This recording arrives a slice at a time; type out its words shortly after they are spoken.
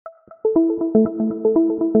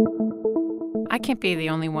can't be the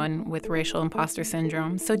only one with racial imposter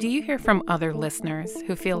syndrome. So do you hear from other listeners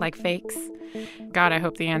who feel like fakes? God, I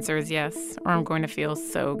hope the answer is yes, or I'm going to feel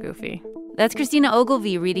so goofy. That's Christina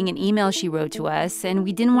Ogilvy reading an email she wrote to us, and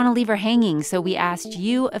we didn't want to leave her hanging, so we asked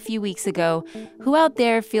you a few weeks ago, who out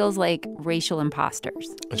there feels like racial imposters?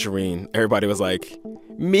 And Shireen, everybody was like,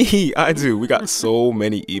 me, I do. We got so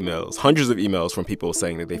many emails, hundreds of emails from people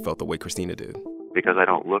saying that they felt the way Christina did. Because I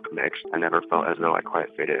don't look mixed, I never felt as though I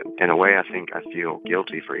quite fit in. In a way, I think I feel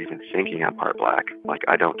guilty for even thinking I'm part black. Like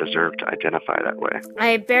I don't deserve to identify that way.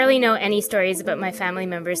 I barely know any stories about my family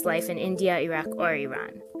members' life in India, Iraq, or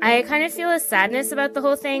Iran. I kind of feel a sadness about the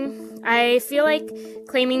whole thing. I feel like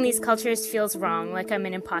claiming these cultures feels wrong, like I'm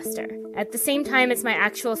an imposter. At the same time, it's my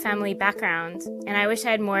actual family background, and I wish I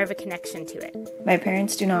had more of a connection to it. My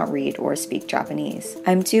parents do not read or speak Japanese.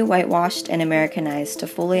 I'm too whitewashed and Americanized to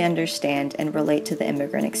fully understand and relate to the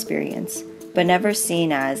immigrant experience, but never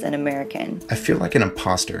seen as an American. I feel like an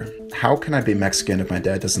imposter. How can I be Mexican if my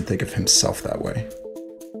dad doesn't think of himself that way?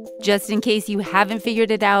 Just in case you haven't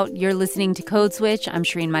figured it out, you're listening to Code Switch. I'm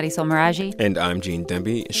Shireen Marisol Meraji. And I'm Gene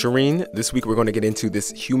Demby. Shireen, this week we're going to get into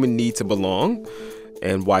this human need to belong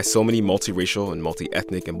and why so many multiracial and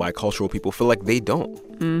multi-ethnic and bicultural people feel like they don't.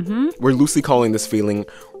 We're loosely calling this feeling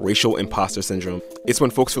racial imposter syndrome. It's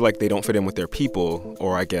when folks feel like they don't fit in with their people,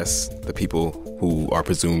 or I guess the people who are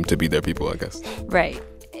presumed to be their people, I guess. Right.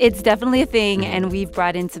 It's definitely a thing, and we've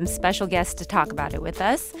brought in some special guests to talk about it with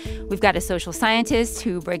us. We've got a social scientist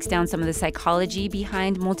who breaks down some of the psychology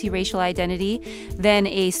behind multiracial identity. Then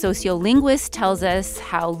a sociolinguist tells us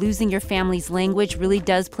how losing your family's language really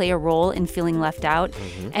does play a role in feeling left out.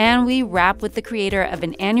 And we wrap with the creator of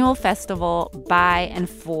an annual festival by and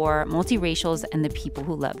for multiracials and the people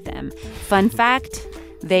who love them. Fun fact,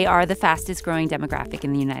 they are the fastest growing demographic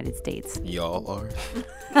in the United States. Y'all are.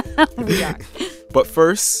 We are. But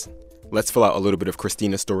first, let's fill out a little bit of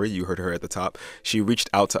Christina's story. You heard her at the top. She reached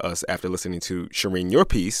out to us after listening to Shireen, your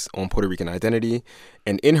piece on Puerto Rican identity.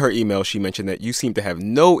 And in her email, she mentioned that you seem to have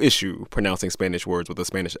no issue pronouncing Spanish words with a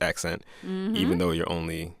Spanish accent, even though you're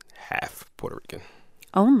only half Puerto Rican.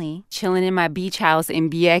 Only chilling in my beach house in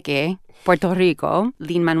Vieques, Puerto Rico,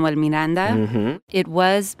 Lin-Manuel Miranda. It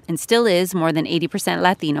was and still is more than 80%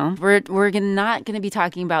 Latino. We're not going to be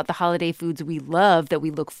talking about the holiday foods we love that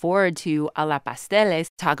we look forward to, a la pasteles.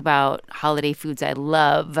 Talk about holiday foods I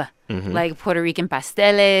love, like Puerto Rican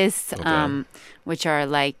pasteles, which are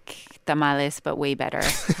like tamales but way better.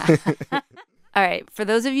 All right, for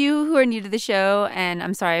those of you who are new to the show, and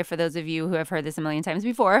I'm sorry for those of you who have heard this a million times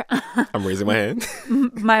before. I'm raising my hand.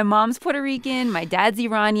 My mom's Puerto Rican, my dad's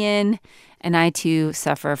Iranian, and I, too,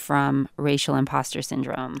 suffer from racial imposter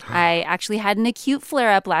syndrome. I actually had an acute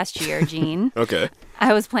flare-up last year, Gene. Okay.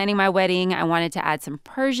 I was planning my wedding. I wanted to add some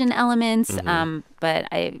Persian elements, but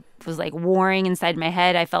I was like warring inside my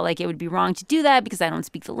head. I felt like it would be wrong to do that because I don't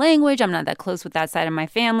speak the language. I'm not that close with that side of my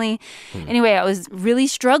family. Anyway, I was really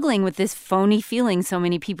struggling with this phony feeling so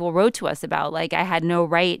many people wrote to us about, like I had no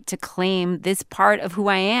right to claim this part of who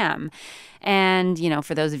I am. And, you know,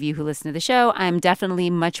 for those of you who listen to the show, I'm definitely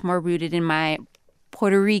much more rooted in my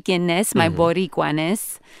Puerto Rican-ness, my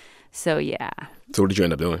Boricua-ness. So, yeah. So what did you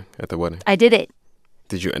end up doing at the wedding? I did it.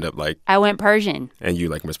 Did you end up like... I went Persian. And you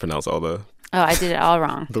like mispronounced all the... Oh, I did it all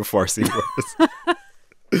wrong. the Farsi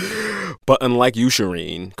words. But unlike you,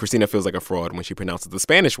 Shireen, Christina feels like a fraud when she pronounces the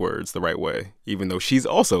Spanish words the right way, even though she's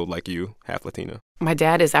also, like you, half Latina. My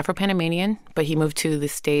dad is Afro-Panamanian, but he moved to the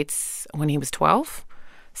States when he was 12.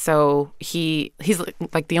 So he's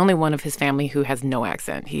like the only one of his family who has no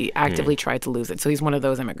accent. He actively tried to lose it. So he's one of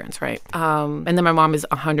those immigrants, right? And then my mom is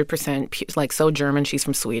 100% like so German. She's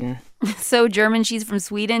from Sweden. So German, she's from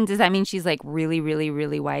Sweden? Does that mean she's like really, really,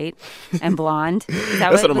 really white and blonde?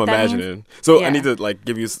 That's what I'm imagining. So I need to like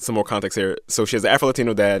give you some more context here. So she has an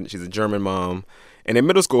Afro-Latino dad. She's a German mom. And in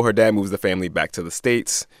middle school, her dad moves the family back to the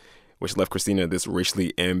States, which left Christina this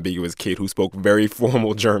racially ambiguous kid who spoke very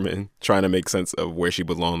formal German, trying to make sense of where she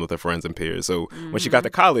belonged with her friends and peers. So when she got to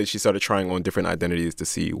college, she started trying on different identities to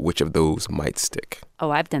see which of those might stick. Oh,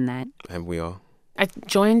 I've done that. Have we all? I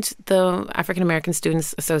joined the African American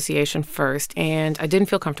Students Association first, and I didn't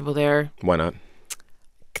feel comfortable there. Why not?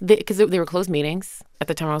 Because they were closed meetings. At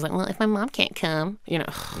the time, I was like, well, if my mom can't come,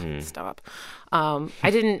 stop. I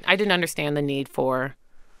didn't understand the need for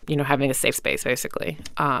having a safe space, basically,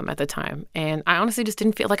 at the time. And I honestly just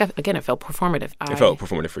didn't feel like, it felt performative. It felt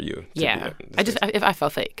performative for you. Yeah. I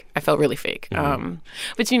felt fake. I felt really fake.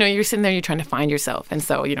 But, you're sitting there, you're trying to find yourself. And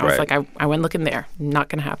so, it's like I went looking there. Not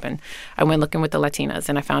going to happen. I went looking with the Latinas,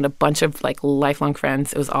 and I found a bunch of, like, lifelong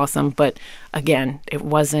friends. It was awesome. But, again, it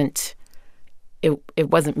wasn't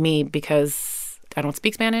me because I don't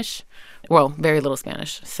speak Spanish. Well, very little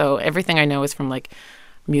Spanish. So everything I know is from like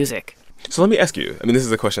music. So let me ask you. I mean, this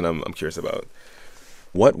is a question I'm curious about.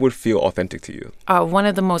 What would feel authentic to you? One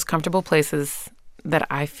of the most comfortable places that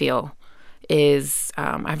I feel is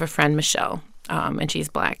I have a friend, Michelle, and she's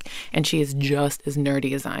Black, and she is just as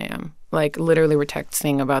nerdy as I am. Like, literally, we're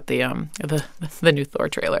texting about the new Thor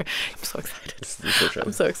trailer. I'm so excited.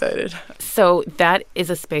 I'm so excited. So that is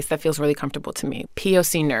a space that feels really comfortable to me.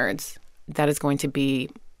 POC nerds, that is going to be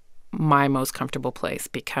my most comfortable place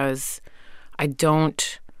because I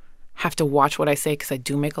don't have to watch what I say because I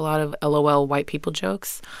do make a lot of LOL white people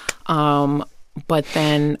jokes. But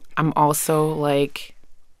then I'm also like,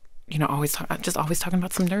 always talking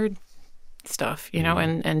about some nerd stuff,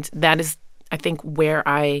 and that is, I think, where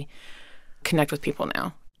I connect with people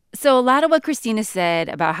now. So a lot of what Christina said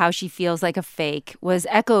about how she feels like a fake was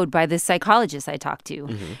echoed by this psychologist I talked to.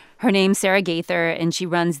 Mm-hmm. Her name's Sarah Gaither, and she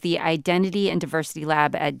runs the Identity and Diversity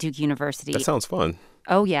Lab at Duke University. That sounds fun.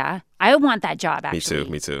 Oh, yeah. I want that job, actually.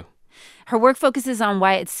 Me too. Her work focuses on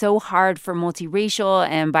why it's so hard for multiracial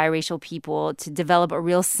and biracial people to develop a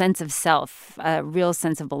real sense of self, a real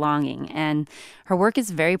sense of belonging. And her work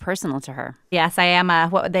is very personal to her. Yes, I am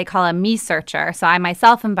what they call a me-searcher. So I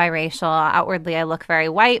myself am biracial. Outwardly, I look very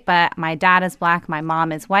white, but my dad is Black, my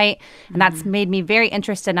mom is white. And that's made me very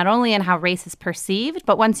interested not only in how race is perceived,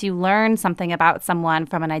 but once you learn something about someone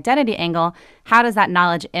from an identity angle, how does that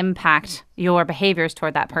knowledge impact your behaviors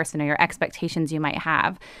toward that person or your expectations you might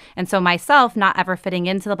have? And so myself, not ever fitting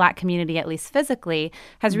into the Black community, at least physically,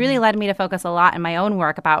 has really led me to focus a lot in my own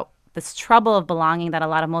work about this trouble of belonging that a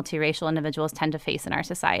lot of multiracial individuals tend to face in our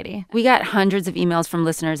society. We got hundreds of emails from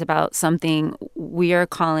listeners about something we are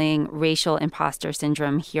calling racial imposter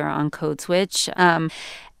syndrome here on Code Switch.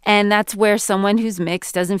 And that's where someone who's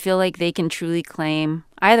mixed doesn't feel like they can truly claim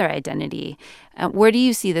either identity. Where do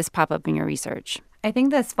you see this pop up in your research? I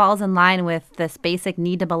think this falls in line with this basic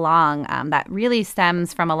need to belong that really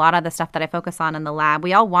stems from a lot of the stuff that I focus on in the lab.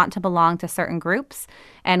 We all want to belong to certain groups.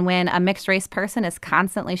 And when a mixed race person is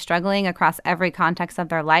constantly struggling across every context of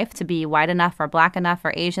their life to be white enough or Black enough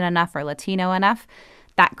or Asian enough or Latino enough,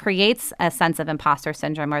 that creates a sense of imposter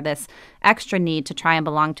syndrome or this extra need to try and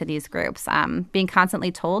belong to these groups. Being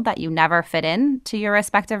constantly told that you never fit in to your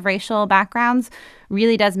respective racial backgrounds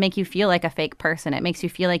really does make you feel like a fake person. It makes you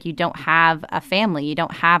feel like you don't have a family, you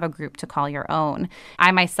don't have a group to call your own.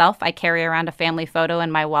 I carry around a family photo in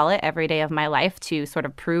my wallet every day of my life to sort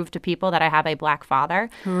of prove to people that I have a Black father.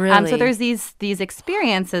 Really? So there's these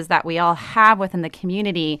experiences that we all have within the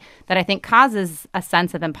community that I think causes a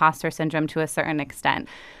sense of imposter syndrome to a certain extent.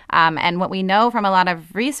 And what we know from a lot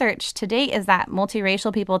of research to date is that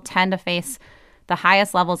multiracial people tend to face the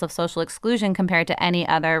highest levels of social exclusion compared to any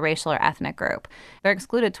other racial or ethnic group. They're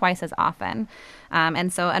excluded twice as often.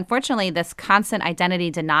 And so, unfortunately, this constant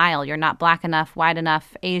identity denial, you're not Black enough, white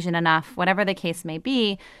enough, Asian enough, whatever the case may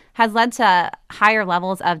be, has led to higher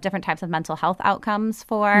levels of different types of mental health outcomes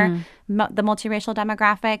for the multiracial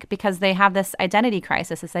demographic because they have this identity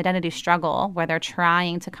crisis, this identity struggle where they're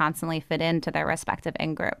trying to constantly fit into their respective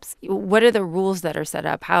in-groups. What are the rules that are set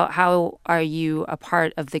up? How are you a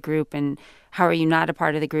part of the group and how are you not a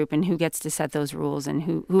part of the group, and who gets to set those rules and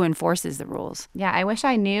who enforces the rules? Yeah, I wish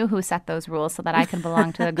I knew who set those rules so that I could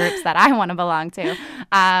belong to the groups that I want to belong to.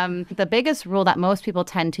 The biggest rule that most people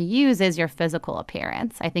tend to use is your physical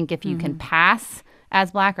appearance. I think if you can pass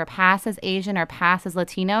as Black or pass as Asian or pass as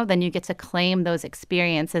Latino, then you get to claim those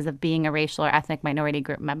experiences of being a racial or ethnic minority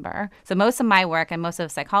group member. So most of my work and most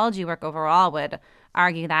of psychology work overall would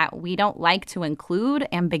argue that we don't like to include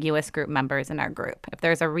ambiguous group members in our group. If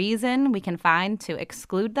there's a reason we can find to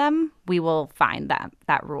exclude them, we will find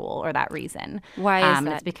that rule or that reason. Why is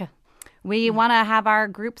that? It's because we want to have our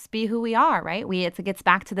groups be who we are, right? It gets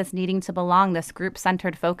back to this needing to belong, this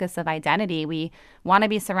group-centered focus of identity. We want to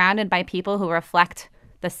be surrounded by people who reflect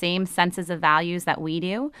the same senses of values that we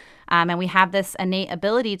do. And we have this innate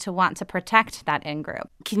ability to want to protect that in-group.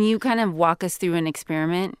 Can you kind of walk us through an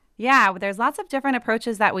experiment? Yeah, there's lots of different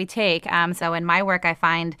approaches that we take. So in my work, I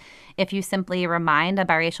find if you simply remind a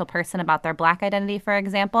biracial person about their Black identity, for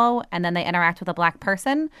example, and then they interact with a Black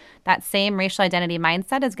person, that same racial identity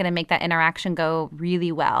mindset is going to make that interaction go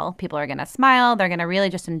really well. People are going to smile. They're going to really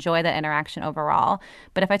just enjoy the interaction overall.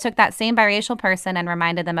 But if I took that same biracial person and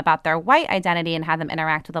reminded them about their white identity and had them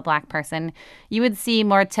interact with a Black person, you would see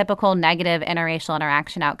more typical negative interracial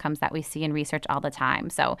interaction outcomes that we see in research all the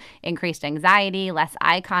time. So increased anxiety, less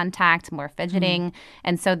eye contact, more fidgeting.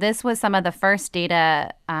 And so this was some of the first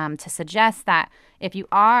data to suggest that if you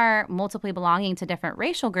are multiply belonging to different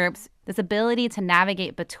racial groups, this ability to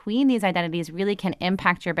navigate between these identities really can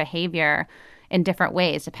impact your behavior in different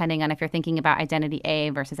ways, depending on if you're thinking about identity A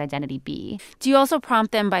versus identity B. Do you also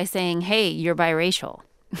prompt them by saying, hey, you're biracial?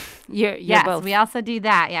 You're yes, both. We also do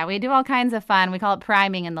that. Yeah, we do all kinds of fun. We call it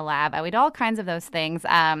priming in the lab. We do all kinds of those things.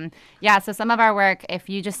 So some of our work, if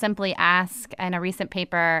you just simply ask in a recent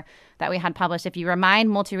paper that we had published, if you remind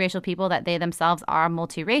multiracial people that they themselves are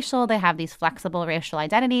multiracial, they have these flexible racial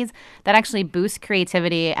identities, that actually boosts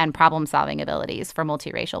creativity and problem-solving abilities for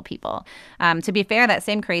multiracial people. To be fair, that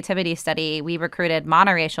same creativity study, we recruited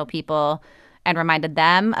monoracial people and reminded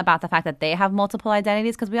them about the fact that they have multiple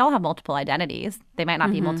identities, because we all have multiple identities. They might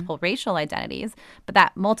not be multiple racial identities, but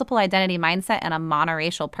that multiple identity mindset in a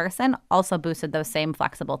monoracial person also boosted those same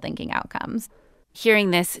flexible thinking outcomes.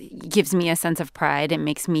 Hearing this gives me a sense of pride. It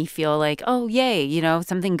makes me feel like, oh, yay,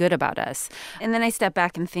 something good about us. And then I step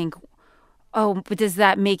back and think, oh, but does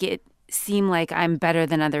that make it seem like I'm better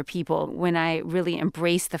than other people when I really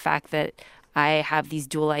embrace the fact that I have these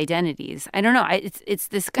dual identities? I don't know. It's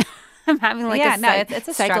this... I'm having it's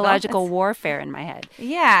a psychological warfare in my head.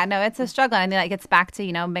 Yeah, no, it's a struggle. I mean, that gets back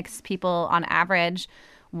to, mixed people on average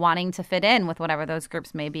wanting to fit in with whatever those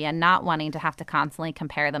groups may be and not wanting to have to constantly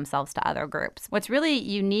compare themselves to other groups. What's really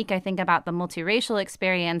unique, I think, about the multiracial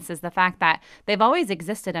experience is the fact that they've always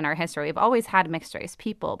existed in our history. We've always had mixed race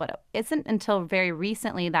people, but it isn't until very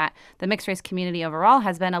recently that the mixed race community overall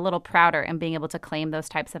has been a little prouder in being able to claim those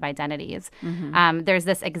types of identities. There's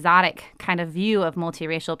this exotic kind of view of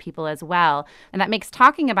multiracial people as well, and that makes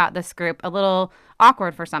talking about this group a little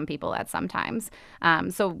awkward for some people at some times.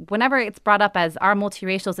 So whenever it's brought up as our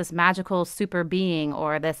multiracial is this magical super being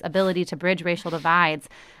or this ability to bridge racial divides,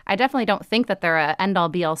 I definitely don't think that they're an end-all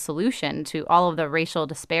be-all solution to all of the racial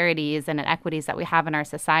disparities and inequities that we have in our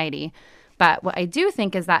society. But what I do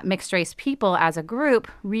think is that mixed race people as a group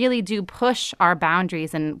really do push our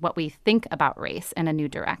boundaries and what we think about race in a new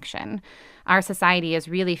direction. Our society is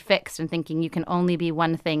really fixed in thinking you can only be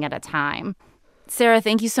one thing at a time. Sarah,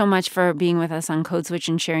 thank you so much for being with us on Code Switch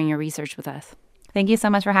and sharing your research with us. Thank you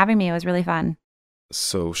so much for having me. It was really fun.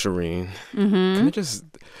 So, Shireen, can I just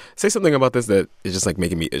say something about this that is just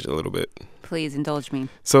making me itch a little bit? Please indulge me.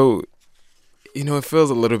 So, it feels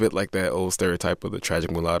a little bit like that old stereotype of the tragic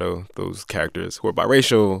mulatto, those characters who are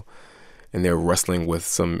biracial and they're wrestling with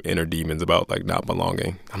some inner demons about not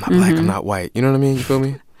belonging. I'm not black, I'm not white. You know what I mean? You feel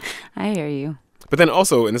me? I hear you. But then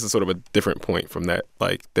also, and this is sort of a different point from that,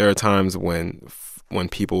 there are times when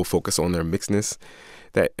people focus on their mixedness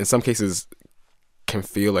that in some cases can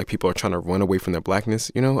feel like people are trying to run away from their blackness,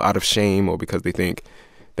 out of shame or because they think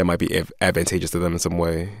that might be advantageous to them in some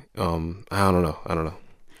way. I don't know.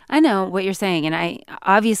 I know what you're saying, and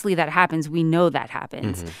obviously that happens. We know that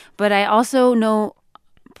happens. But I also know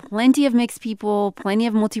plenty of mixed people, plenty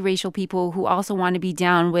of multiracial people who also want to be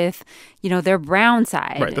down with, their brown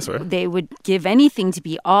side. Right, that's right. They would give anything to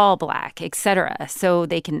be all black, etc., so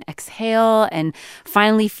they can exhale and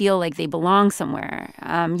finally feel like they belong somewhere.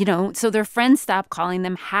 So their friends stop calling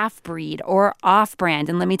them half-breed or off-brand.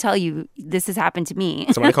 And let me tell you, this has happened to me.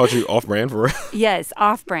 Somebody called you off-brand for real? Yes,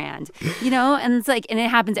 off-brand. And it's and it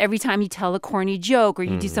happens every time you tell a corny joke or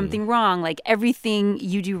you do something wrong. Everything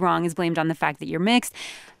you do wrong is blamed on the fact that you're mixed.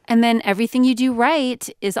 And then everything you do right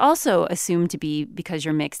is also assumed to be because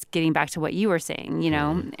you're mixed, getting back to what you were saying,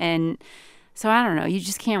 And so I don't know. You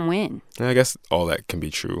just can't win. And I guess all that can be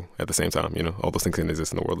true at the same time. All those things can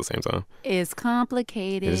exist in the world at the same time. It's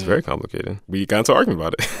complicated. It is very complicated. We got into an argument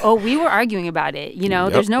about it. Oh, we were arguing about it.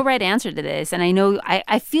 Yep. There's no right answer to this. And I know,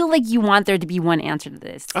 I feel like you want there to be one answer to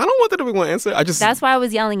this. I don't want there to be one answer. That's why I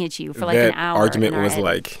was yelling at you for an hour. That argument was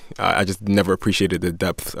I just never appreciated the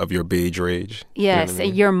depth of your beige rage. Yes,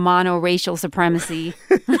 your monoracial supremacy.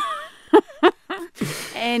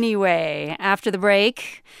 Anyway, after the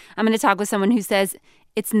break, I'm going to talk with someone who says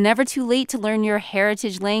it's never too late to learn your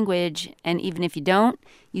heritage language. And even if you don't,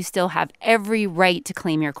 you still have every right to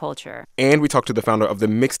claim your culture. And we talked to the founder of the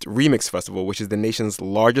Mixed Remix Festival, which is the nation's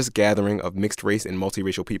largest gathering of mixed race and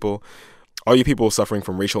multiracial people. All you people suffering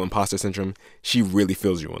from racial imposter syndrome, she really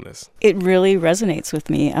feels you on this. It really resonates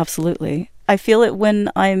with me, absolutely. I feel it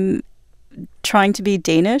when I'm trying to be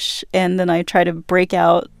Danish, and then I try to break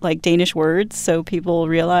out Danish words so people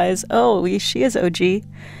realize, she is OG.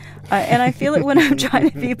 And I feel it when I'm trying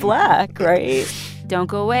to be black, right? Don't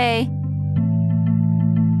go away.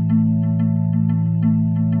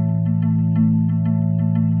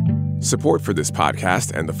 Support for this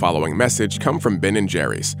podcast and the following message come from Ben &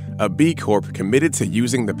 Jerry's, a B Corp committed to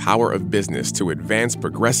using the power of business to advance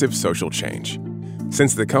progressive social change.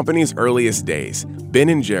 Since the company's earliest days,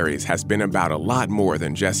 Ben & Jerry's has been about a lot more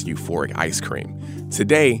than just euphoric ice cream.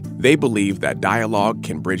 Today, they believe that dialogue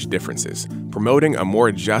can bridge differences, promoting a more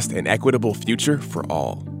just and equitable future for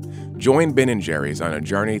all. Join Ben and Jerry's on a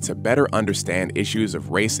journey to better understand issues of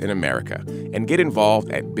race in America and get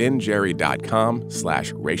involved at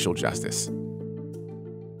benjerry.com/racial justice.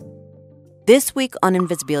 This week on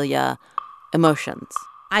Invisibilia, emotions.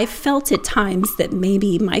 I felt at times that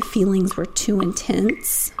maybe my feelings were too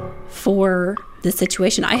intense for the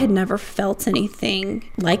situation. I had never felt anything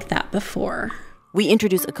like that before. We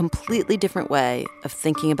introduce a completely different way of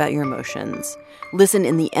thinking about your emotions. Listen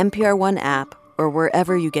in the NPR One app or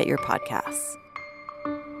wherever you get your podcasts.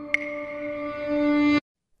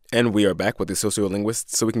 And we are back with the sociolinguist,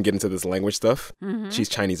 so we can get into this language stuff. Mm-hmm. She's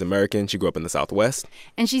Chinese-American. She grew up in the Southwest.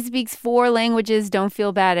 And she speaks 4 languages. Don't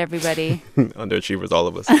feel bad, everybody. Underachievers, all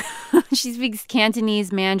of us. She speaks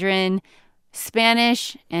Cantonese, Mandarin,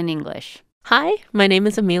 Spanish, and English. Hi, my name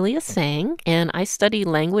is Amelia Sang, and I study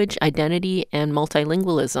language, identity, and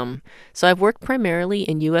multilingualism. So I've worked primarily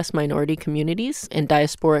in U.S. minority communities and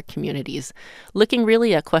diasporic communities, looking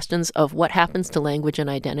really at questions of what happens to language and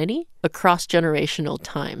identity across generational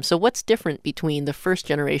time. So what's different between the first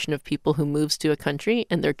generation of people who moves to a country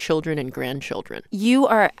and their children and grandchildren? You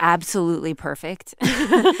are absolutely perfect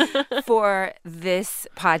for this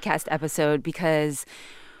podcast episode because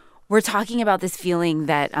we're talking about this feeling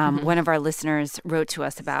that one of our listeners wrote to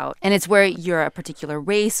us about. And it's where you're a particular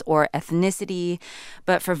race or ethnicity,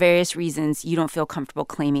 but for various reasons, you don't feel comfortable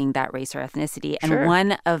claiming that race or ethnicity. And Sure.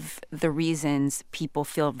 one of the reasons people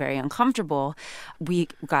feel very uncomfortable, we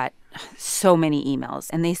got so many emails.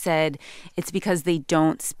 And they said it's because they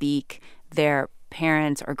don't speak their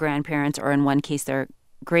parents' or grandparents', or in one case, their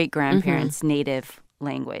great-grandparents' native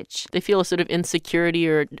language. They feel a sort of insecurity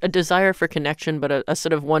or a desire for connection, but a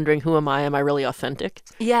sort of wondering, who am I? Am I really authentic?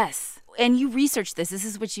 Yes. And you research this. This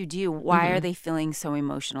is what you do. Why are they feeling so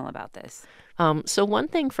emotional about this? So one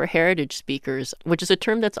thing for heritage speakers, which is a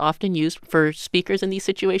term that's often used for speakers in these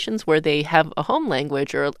situations where they have a home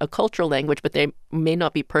language or a cultural language, but they may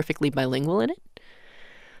not be perfectly bilingual in it.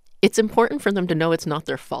 It's important for them to know it's not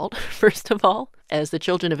their fault, first of all. As the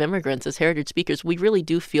children of immigrants, as heritage speakers, we really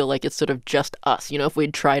do feel like it's sort of just us. You know, if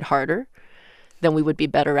we'd tried harder, then we would be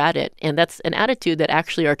better at it. And that's an attitude that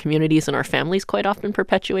actually our communities and our families quite often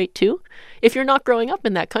perpetuate too. If you're not growing up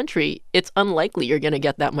in that country, it's unlikely you're going to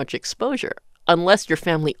get that much exposure, unless your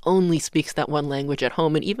family only speaks that one language at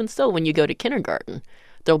home. And even so, when you go to kindergarten,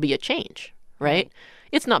 there'll be a change, right?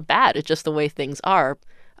 It's not bad. It's just the way things are.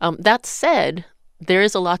 That said, there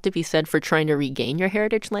is a lot to be said for trying to regain your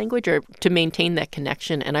heritage language or to maintain that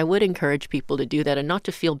connection. And I would encourage people to do that and not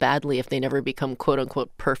to feel badly if they never become, quote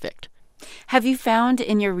unquote, perfect. Have you found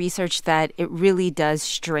in your research that it really does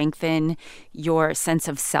strengthen your sense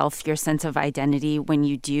of self, your sense of identity when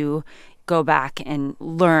you do go back and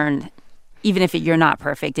learn, even if you're not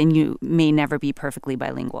perfect and you may never be perfectly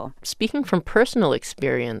bilingual? Speaking from personal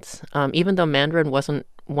experience, even though Mandarin wasn't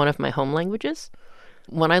one of my home languages,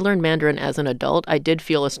 when I learned Mandarin as an adult, I did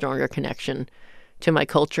feel a stronger connection to my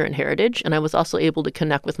culture and heritage. And I was also able to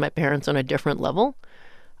connect with my parents on a different level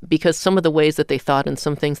because some of the ways that they thought and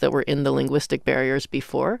some things that were in the linguistic barriers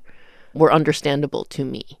before were understandable to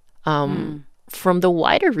me. From the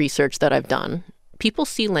wider research that I've done, people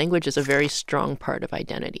see language as a very strong part of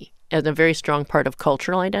identity, as a very strong part of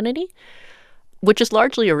cultural identity, which is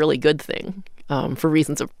largely a really good thing. For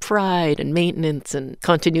reasons of pride and maintenance and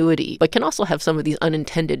continuity, but can also have some of these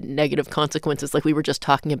unintended negative consequences like we were just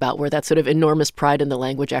talking about, where that sort of enormous pride in the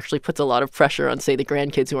language actually puts a lot of pressure on, say, the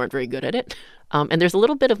grandkids who aren't very good at it. And there's a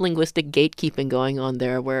little bit of linguistic gatekeeping going on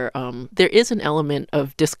there where there is an element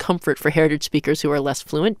of discomfort for heritage speakers who are less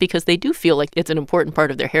fluent because they do feel like it's an important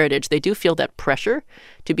part of their heritage. They do feel that pressure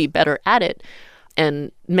to be better at it.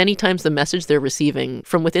 And many times the message they're receiving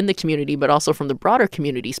from within the community, but also from the broader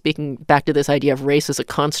community, speaking back to this idea of race as a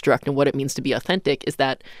construct and what it means to be authentic, is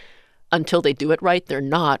that until they do it right, they're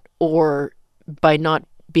not, or by not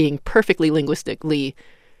being perfectly linguistically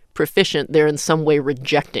proficient, they're in some way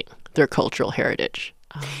rejecting their cultural heritage.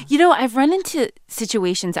 You know, I've run into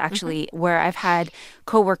situations actually where I've had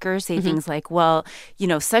coworkers say things like, well, you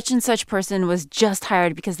know, such and such person was just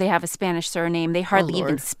hired because they have a Spanish surname. They hardly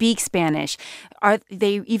even speak Spanish. Are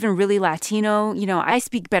they even really Latino? You know, I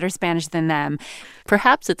speak better Spanish than them.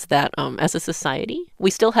 Perhaps it's that as a society,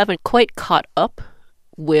 we still haven't quite caught up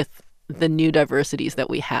with the new diversities that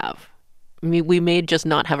we have. I mean, we may just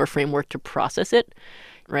not have a framework to process it,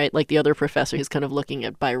 right? Like the other professor who's kind of looking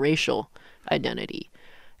at biracial identity.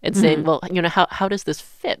 And saying, well, you know, how does this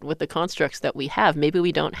fit with the constructs that we have? Maybe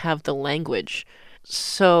we don't have the language.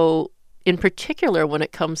 So in particular, when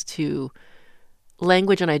it comes to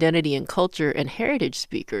language and identity and culture and heritage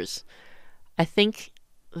speakers, I think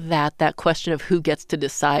that question of who gets to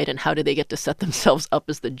decide and how do they get to set themselves up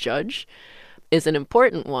as the judge is an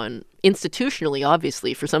important one. Institutionally,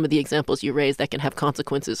 obviously, for some of the examples you raised, that can have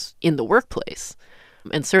consequences in the workplace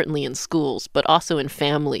and certainly in schools, but also in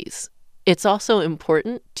families. It's also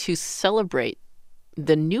important to celebrate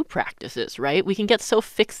the new practices, right? We can get so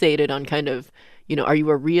fixated on kind of, are you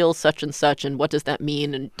a real such and such, and what does that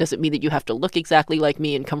mean? And does it mean that you have to look exactly like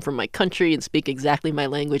me and come from my country and speak exactly my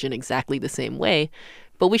language in exactly the same way?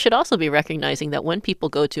 But we should also be recognizing that when people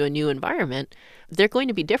go to a new environment, they're going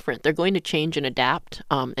to be different. They're going to change and adapt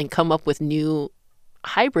and come up with new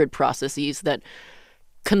hybrid processes that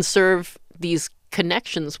conserve these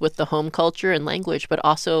connections with the home culture and language, but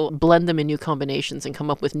also blend them in new combinations and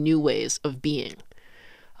come up with new ways of being.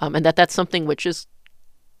 And that's something which is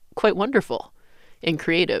quite wonderful and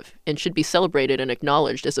creative and should be celebrated and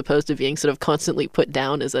acknowledged, as opposed to being sort of constantly put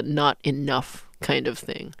down as a not enough kind of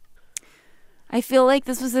thing. I feel like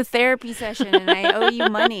this was a therapy session and I owe you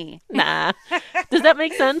money. Nah. Does that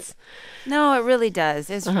make sense? No, it really does.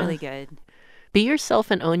 It's really good. Be yourself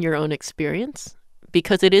and own your own experience,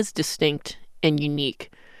 because it is distinct and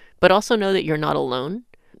unique. But also know that you're not alone.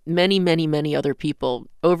 Many, many, many other people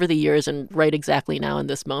over the years and right exactly now in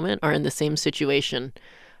this moment are in the same situation,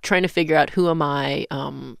 trying to figure out, who am I?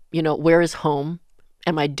 Where is home?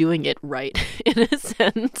 Am I doing it right in a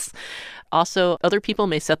sense? Also, other people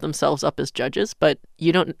may set themselves up as judges, but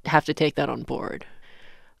you don't have to take that on board.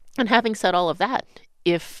 And having said all of that,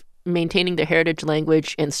 if maintaining the heritage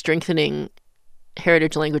language and strengthening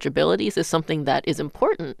heritage language abilities is something that is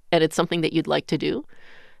important and it's something that you'd like to do,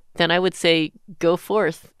 then I would say go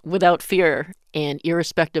forth without fear, and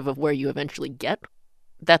irrespective of where you eventually get.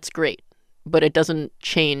 That's great, but it doesn't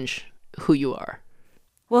change who you are.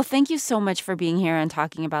 Well, thank you so much for being here and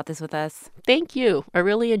talking about this with us. Thank you. I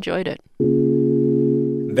really enjoyed it.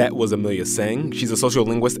 That was Amelia Tseng. She's a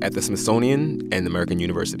sociolinguist at the Smithsonian and American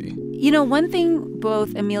University. One thing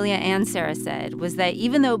both Amelia and Sarah said was that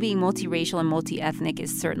even though being multiracial and multi-ethnic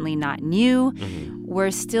is certainly not new,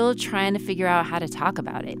 we're still trying to figure out how to talk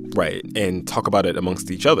about it. Right, and talk about it amongst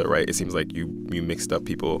each other, right? It seems like you mixed up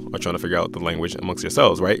people are trying to figure out the language amongst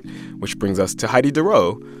yourselves, right? Which brings us to Heidi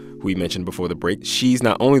Durrow, who we mentioned before the break. She's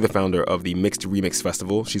not only the founder of the Mixed Remix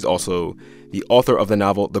Festival, she's also the author of the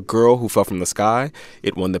novel The Girl Who Fell from the Sky.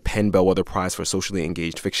 It won the Penn Bellwether Prize for Socially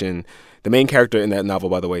Engaged Fiction. The main character in that novel,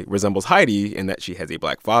 by the way, resembles Heidi in that she has a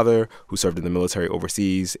black father who served in the military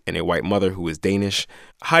overseas and a white mother who is Danish.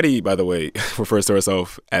 Heidi, by the way, refers to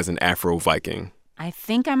herself as an Afro-Viking. I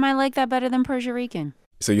think I might like that better than Persia Rican.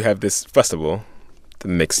 So you have this festival, the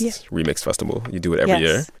Mixed Remix Festival. You do it every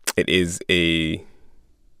year. It is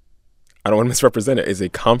I don't want to misrepresent it, is a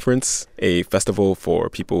conference, a festival for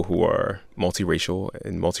people who are multiracial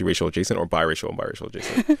and multiracial adjacent, or biracial and biracial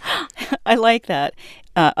adjacent. I like that.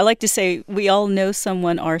 I like to say we all know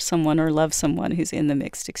someone, are someone, or love someone who's in the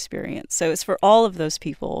mixed experience. So it's for all of those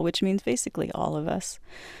people, which means basically all of us.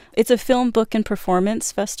 It's a film, book, and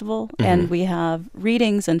performance festival, and we have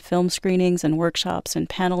readings and film screenings and workshops and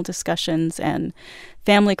panel discussions and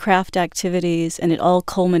family craft activities, and it all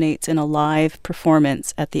culminates in a live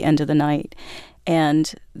performance at the end of the night.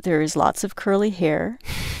 And there's lots of curly hair,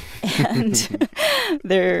 and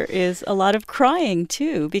there is a lot of crying,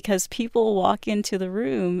 too, because people walk into the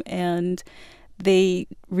room and they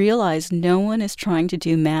realize no one is trying to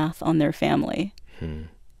do math on their family.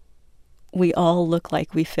 We all look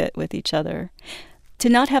like we fit with each other. To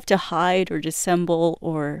not have to hide or dissemble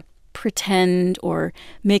or pretend or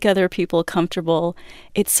make other people comfortable,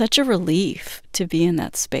 it's such a relief to be in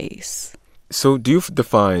that space. So do you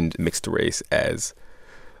define mixed race as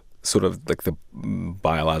sort of like the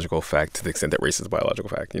biological fact, to the extent that race is a biological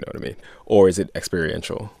fact, you know what I mean? Or is it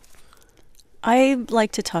experiential? I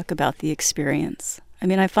like to talk about the experience. I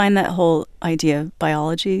mean, I find that whole idea of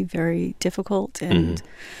biology very difficult and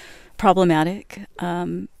problematic.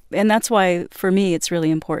 And that's why, for me, it's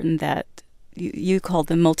really important that you call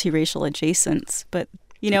them multiracial adjacents. But,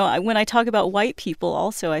 when I talk about white people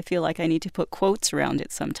also, I feel like I need to put quotes around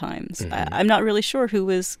it sometimes. I'm not really sure who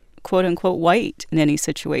is, quote unquote, white in any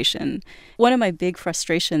situation. One of my big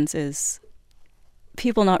frustrations is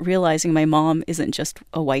people not realizing my mom isn't just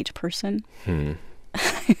a white person.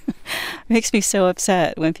 Makes me so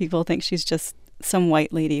upset when people think she's just some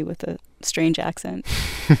white lady with a strange accent.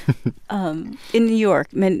 In New York,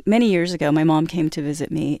 many years ago, my mom came to visit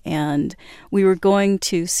me, and we were going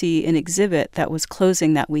to see an exhibit that was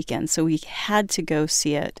closing that weekend, so we had to go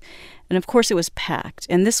see it. And of course, it was packed.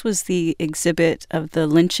 And this was the exhibit of the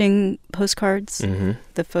lynching postcards,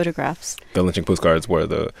 the photographs. The lynching postcards were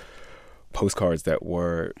the postcards that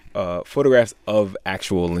were photographs of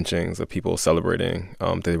actual lynchings of people celebrating.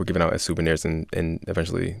 They were given out as souvenirs and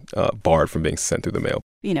eventually barred from being sent through the mail.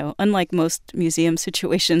 You know, unlike most museum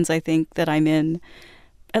situations I think that I'm in,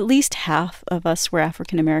 at least half of us were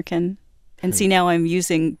African American. And see, now I'm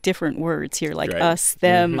using different words here, like us,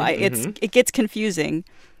 them. It gets confusing.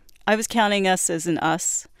 I was counting us as an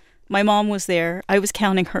us. My mom was there. I was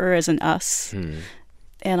counting her as an us.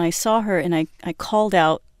 And I saw her and I called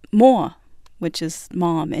out Mor, which is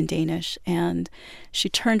mom in Danish. And she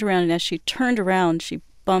turned around, and as she turned around, she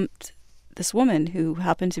bumped this woman who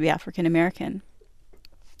happened to be African American.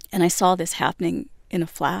 And I saw this happening in a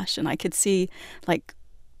flash, and I could see, like,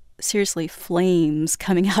 seriously, flames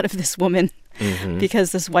coming out of this woman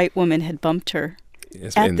because this white woman had bumped her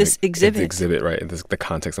at this exhibit. The exhibit, right? The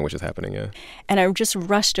context in which it's happening, yeah. And I just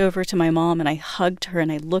rushed over to my mom, and I hugged her,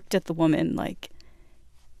 and I looked at the woman like,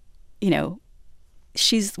 you know,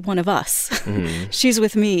 she's one of us. She's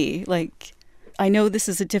with me. Like, I know this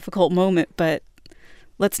is a difficult moment, but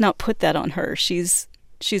let's not put that on her. She's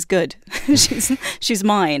good. she's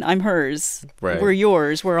mine. I'm hers. Right. We're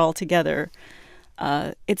yours. We're all together.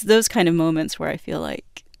 It's those kind of moments where I feel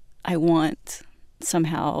like I want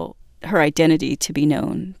somehow her identity to be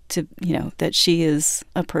known, to, you know, that she is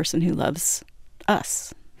a person who loves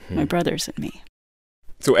us, my brothers and me.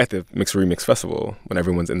 So at the Mixed Remix Festival, when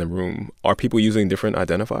everyone's in the room, are people using different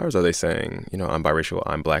identifiers? Are they saying, you know, I'm biracial,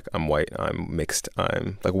 I'm black, I'm white, I'm mixed,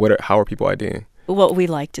 I'm like, how are people IDing? What we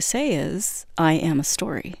like to say is, I am a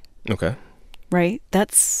story. Okay. Right?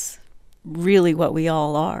 That's really what we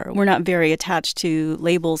all are. We're not very attached to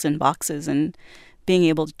labels and boxes and being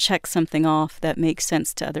able to check something off that makes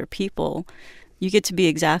sense to other people. You get to be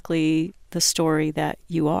exactly the story that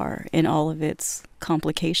you are in all of its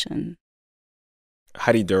complication.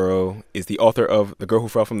 Heidi Durrow is the author of The Girl Who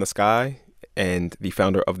Fell from the Sky and the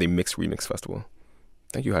founder of the Mixed Remix Festival.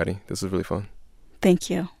 Thank you, Heidi. This was really fun. Thank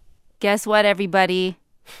you. Guess what, everybody?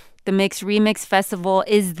 The Mixed Remix Festival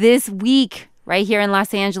is this week right here in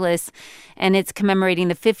Los Angeles, and it's commemorating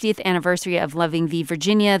the 50th anniversary of Loving v.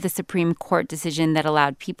 Virginia, the Supreme Court decision that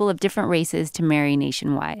allowed people of different races to marry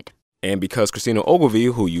nationwide. And because Christina Ogilvie,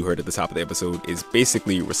 who you heard at the top of the episode, is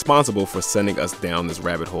basically responsible for sending us down this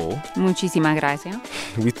rabbit hole. Muchísimas gracias.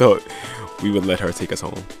 We thought we would let her take us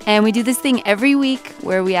home. And we do this thing every week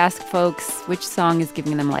where we ask folks which song is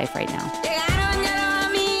giving them life right now.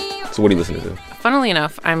 So what are you listening to? Funnily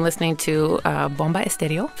enough, I'm listening to Bomba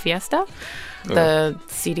Estéreo, Fiesta. The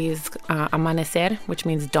CD is Amanecer, which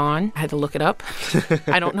means dawn. I had to look it up.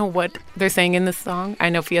 I don't know what they're saying in this song. I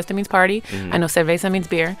know fiesta means party. I know cerveza means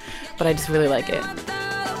beer, but I just really like it.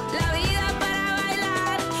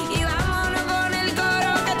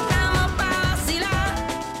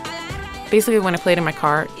 Basically, when I play it in my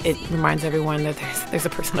car, it reminds everyone that there's a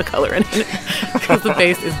person of color in it because the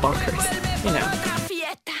bass is bonkers, you know.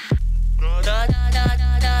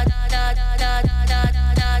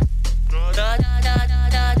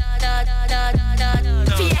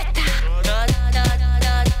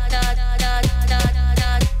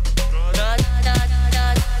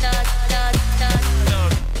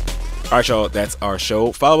 All right, y'all, that's our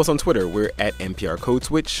show. Follow us on Twitter. We're at NPR Code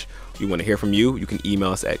Switch. We want to hear from you. You can email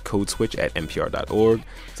us at codeswitch@npr.org.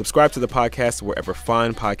 Subscribe to the podcast wherever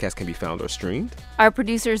fine podcasts can be found or streamed. Our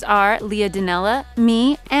producers are Leah Donnella,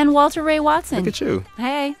 me, and Walter Ray Watson. Look at you.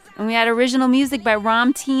 Hey. And we had original music by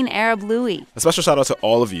Ramteen Arab Louie. A special shout out to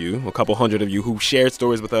all of you, a couple hundred of you who shared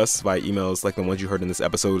stories with us via emails like the ones you heard in this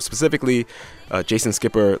episode, specifically Jason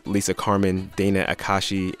Skipper, Lisa Carmen, Dana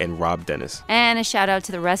Akashi, and Rob Dennis. And a shout out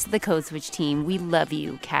to the rest of the Code Switch team. We love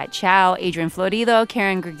you. Kat Chow, Adrian Florido,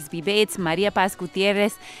 Karen Grigsby Bates, Maria Paz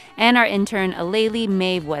Gutierrez, and our intern, Aleli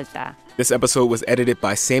May Vuelta. This episode was edited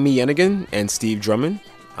by Sammy Yenigan and Steve Drummond.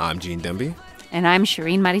 I'm Gene Demby. And I'm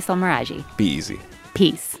Shireen Marisol Meraji. Be easy.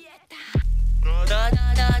 Peace.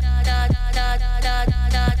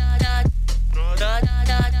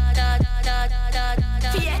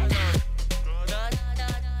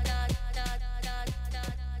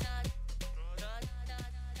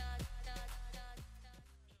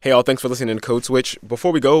 Hey, all, thanks for listening to Code Switch.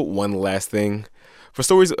 Before we go, one last thing. For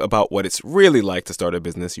stories about what it's really like to start a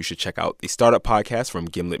business, you should check out the Startup Podcast from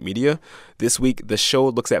Gimlet Media. This week, the show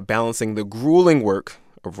looks at balancing the grueling work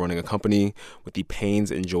of running a company with the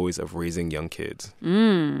pains and joys of raising young kids.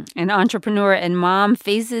 An entrepreneur and mom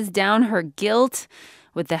faces down her guilt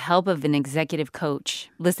with the help of an executive coach.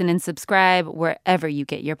 Listen and subscribe wherever you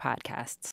get your podcasts.